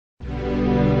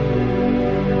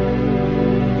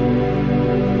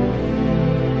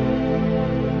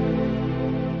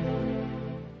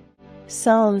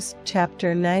Psalms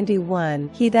chapter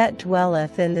 91. He that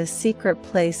dwelleth in the secret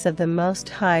place of the Most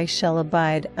High shall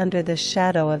abide under the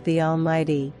shadow of the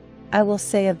Almighty. I will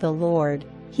say of the Lord,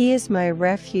 He is my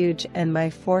refuge and my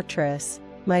fortress,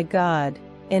 my God,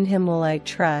 in Him will I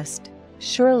trust.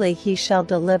 Surely He shall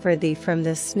deliver thee from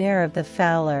the snare of the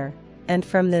fowler, and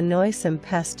from the noisome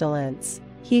pestilence.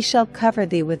 He shall cover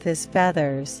thee with His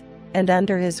feathers, and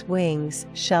under His wings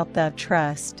shalt thou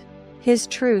trust. His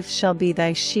truth shall be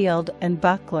thy shield and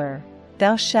buckler.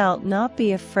 Thou shalt not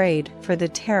be afraid for the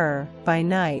terror by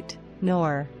night,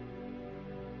 nor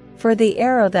for the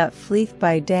arrow that flieth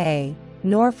by day,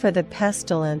 nor for the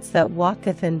pestilence that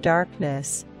walketh in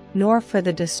darkness, nor for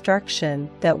the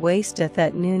destruction that wasteth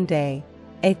at noonday.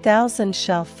 1,000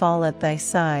 shall fall at thy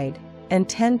side, and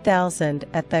 10,000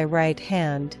 at thy right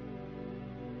hand,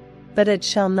 but it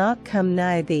shall not come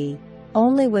nigh thee.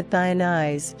 Only with thine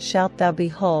eyes shalt thou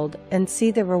behold and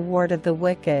see the reward of the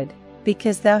wicked,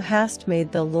 because thou hast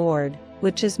made the Lord,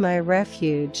 which is my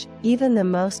refuge, even the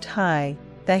Most High,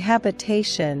 thy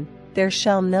habitation. There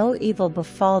shall no evil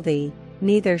befall thee,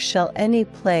 neither shall any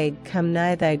plague come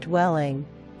nigh thy dwelling.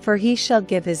 For He shall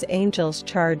give His angels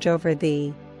charge over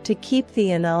thee, to keep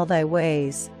thee in all thy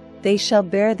ways. They shall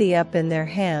bear thee up in their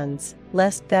hands,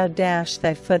 lest thou dash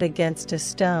thy foot against a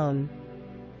stone.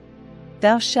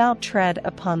 Thou shalt tread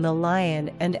upon the lion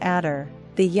and adder,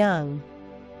 the young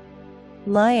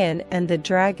lion and the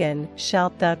dragon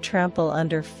shalt thou trample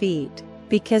under feet.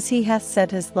 Because He hath set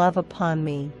His love upon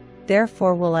me,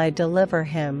 therefore will I deliver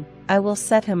him. I will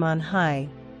set him on high,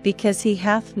 because he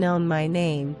hath known my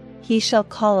name. He shall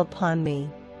call upon me,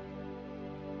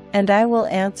 and I will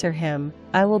answer him.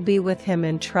 I will be with him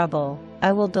in trouble.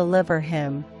 I will deliver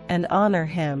him, and honor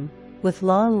him. With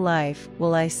long life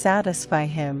will I satisfy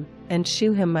him, and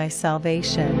shew him my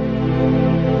salvation.